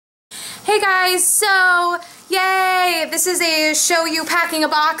Hey guys, so yay! This is a show you packing a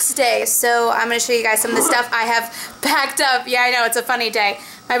box day. So I'm going to show you guys some of the stuff I have packed up. Yeah, I know, it's a funny day.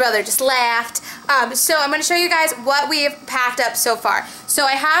 My brother just laughed. So I'm going to show you guys what we've packed up so far. So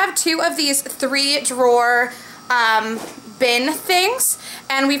I have two of these 3-drawer bin things,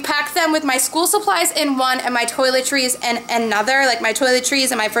 and we've packed them with my school supplies in one and my toiletries in another, like my toiletries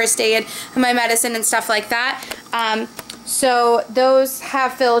and my first aid and my medicine and stuff like that. So those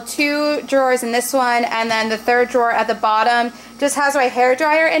have filled 2 drawers in this one, and then the 3rd drawer at the bottom just has my hair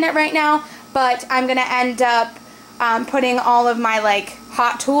dryer in it right now, but I'm going to end up putting all of my like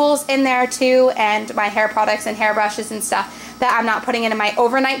hot tools in there too, and my hair products and hairbrushes and stuff that I'm not putting in my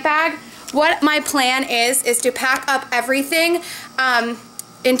overnight bag. What my plan is to pack up everything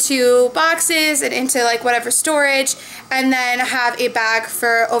into boxes and into like whatever storage, and then have a bag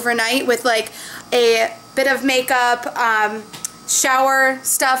for overnight with like a bit of makeup, shower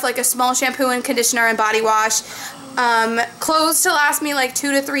stuff like a small shampoo and conditioner and body wash, clothes to last me like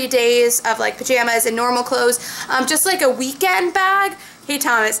 2 to 3 days of like pajamas and normal clothes, just like a weekend bag. Hey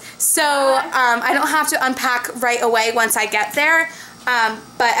Thomas. So I don't have to unpack right away once I get there,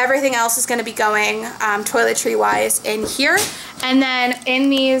 but everything else is going to be going toiletry wise in here. And then in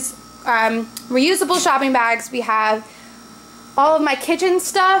these reusable shopping bags we have all of my kitchen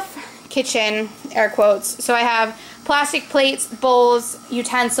stuff. Kitchen, air quotes. So I have plastic plates, bowls,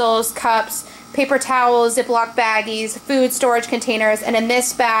 utensils, cups, paper towels, Ziploc baggies, food storage containers, and in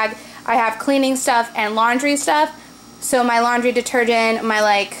this bag I have cleaning stuff and laundry stuff. So my laundry detergent, my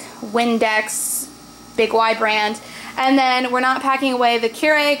like Windex, Big Y brand, and then we're not packing away the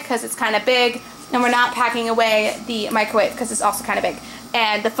Keurig because it's kind of big, and we're not packing away the microwave because it's also kind of big,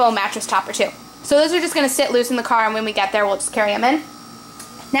 and the foam mattress topper too. So those are just going to sit loose in the car, and when we get there we'll just carry them in.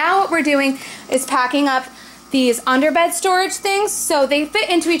 Now what we're doing is packing up these underbed storage things, so they fit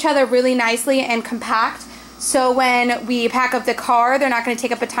into each other really nicely and compact. So when we pack up the car, they're not going to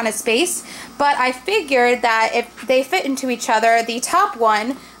take up a ton of space. But I figured that if they fit into each other, the top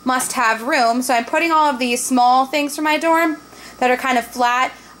one must have room. So I'm putting all of these small things for my dorm that are kind of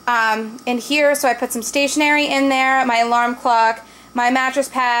flat in here. So I put some stationery in there, my alarm clock, my mattress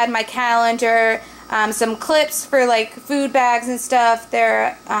pad, my calendar, some clips for like food bags and stuff.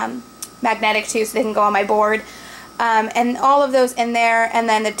 They're magnetic too, so they can go on my board. And all of those in there, and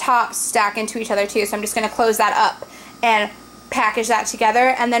then the tops stack into each other too. So I'm just going to close that up and package that together.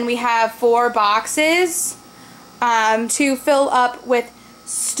 And then we have 4 boxes to fill up with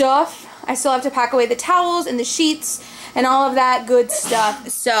stuff. I still have to pack away the towels and the sheets and all of that good stuff.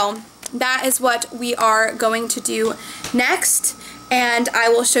 So that is what we are going to do next. And I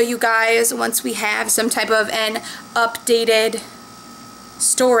will show you guys once we have some type of an updated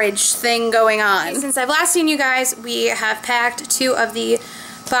storage thing going on. Since I've last seen you guys, we have packed 2 of the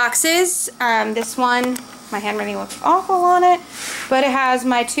boxes. This one, my handwriting looks awful on it, but it has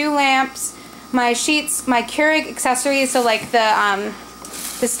my 2 lamps, my sheets, my Keurig accessories, so like the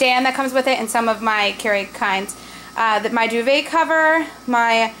stand that comes with it, and some of my Keurig kinds. My duvet cover,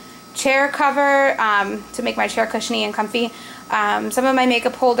 my chair cover to make my chair cushiony and comfy, some of my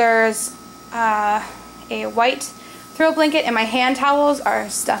makeup holders, a white throw blanket, and my hand towels are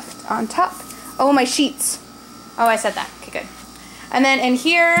stuffed on top. Oh, my sheets. Oh, I said that. Okay, good. And then in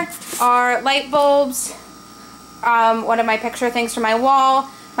here are light bulbs, one of my picture things for my wall,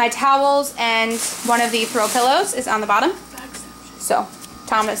 my towels, and one of the throw pillows is on the bottom. So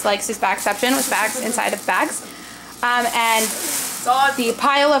Thomas likes his bagception with bags inside of bags. And the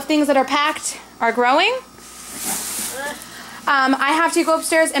pile of things that are packed are growing. I have to go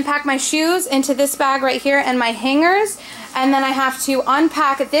upstairs and pack my shoes into this bag right here and my hangers, and then I have to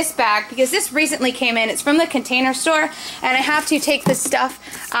unpack this bag because this recently came in. It's from the Container Store, and I have to take the stuff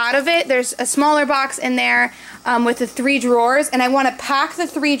out of it. There's a smaller box in there with the 3 drawers, and I want to pack the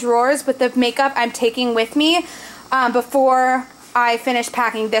 3 drawers with the makeup I'm taking with me before I finish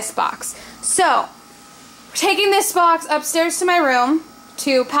packing this box. So we're taking this box upstairs to my room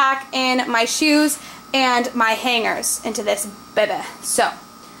to pack in my shoes and my hangers into this baby. So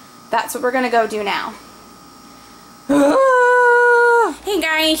that's what we're gonna go do now. Hey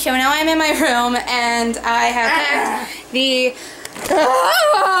guys, so now I'm in my room and I have packed the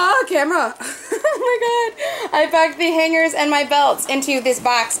camera. Oh my god. I packed the hangers and my belts into this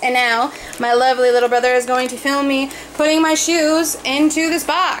box, and now my lovely little brother is going to film me putting my shoes into this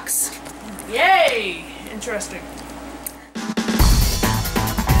box. Yay! Interesting.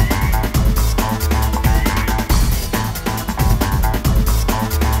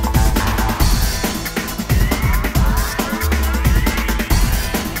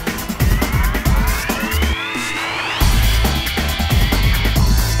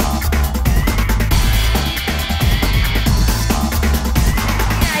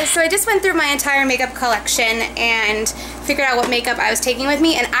 went through my entire makeup collection and figured out what makeup I was taking with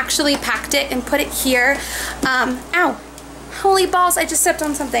me and actually packed it and put it here. Ow. Holy balls, I just stepped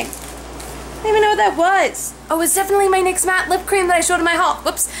on something. I don't even know what that was. Oh, it's definitely my NYX Matte Lip Cream that I showed in my haul.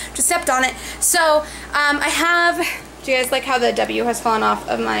 Whoops, just stepped on it. So, I have, do you guys like how the W has fallen off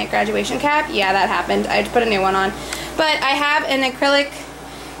of my graduation cap? Yeah, that happened. I had to put a new one on. But I have an acrylic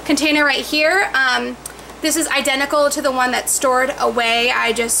container right here. This is identical to the one that's stored away.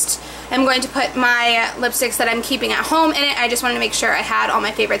 I just am going to put my lipsticks that I'm keeping at home in it. I just wanted to make sure I had all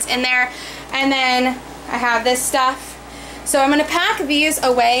my favorites in there. And then I have this stuff. So I'm going to pack these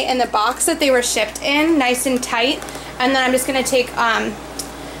away in the box that they were shipped in, nice and tight. And then I'm just going to take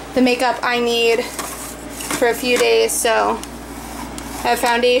the makeup I need for a few days. So I have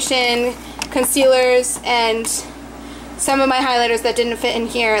foundation, concealers, and some of my highlighters that didn't fit in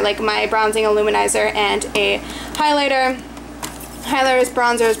here, like my bronzing illuminizer and a highlighter, highlighters,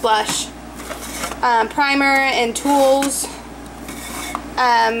 bronzers, blush, primer, and tools.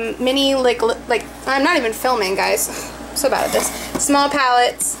 Mini, like I'm not even filming, guys. I'm so bad at this. Small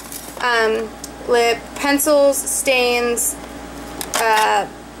palettes, lip pencils, stains,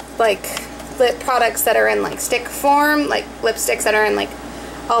 like lip products that are in like stick form, like lipsticks that are in like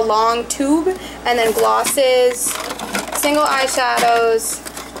a long tube, and then glosses, single eyeshadows,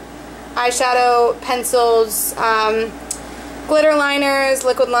 eyeshadow pencils, glitter liners,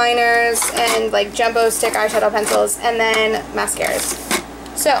 liquid liners, and like jumbo stick eyeshadow pencils, and then mascaras.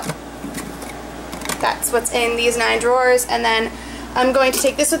 So that's what's in these 9 drawers. And then I'm going to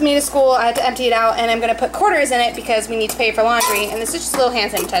take this with me to school. I had to empty it out, and I'm going to put quarters in it because we need to pay for laundry, and this is just a little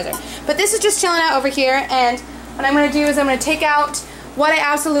hand sanitizer. But this is just chilling out over here, and what I'm going to do is I'm going to take out what I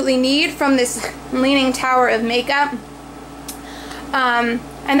absolutely need from this Leaning Tower of makeup.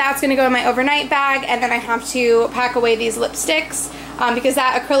 And that's going to go in my overnight bag, and then I have to pack away these lipsticks because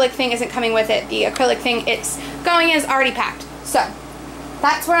that acrylic thing isn't coming with it. The acrylic thing it's going in is already packed. So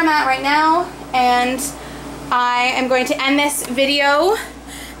that's where I'm at right now, and I am going to end this video.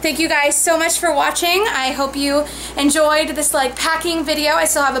 Thank you guys so much for watching. I hope you enjoyed this like packing video. I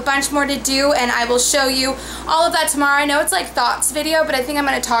still have a bunch more to do, and I will show you all of that tomorrow. I know it's like thoughts video, but I think I'm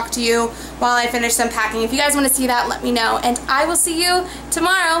going to talk to you while I finish some packing. If you guys want to see that, let me know, and I will see you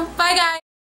tomorrow. Bye guys.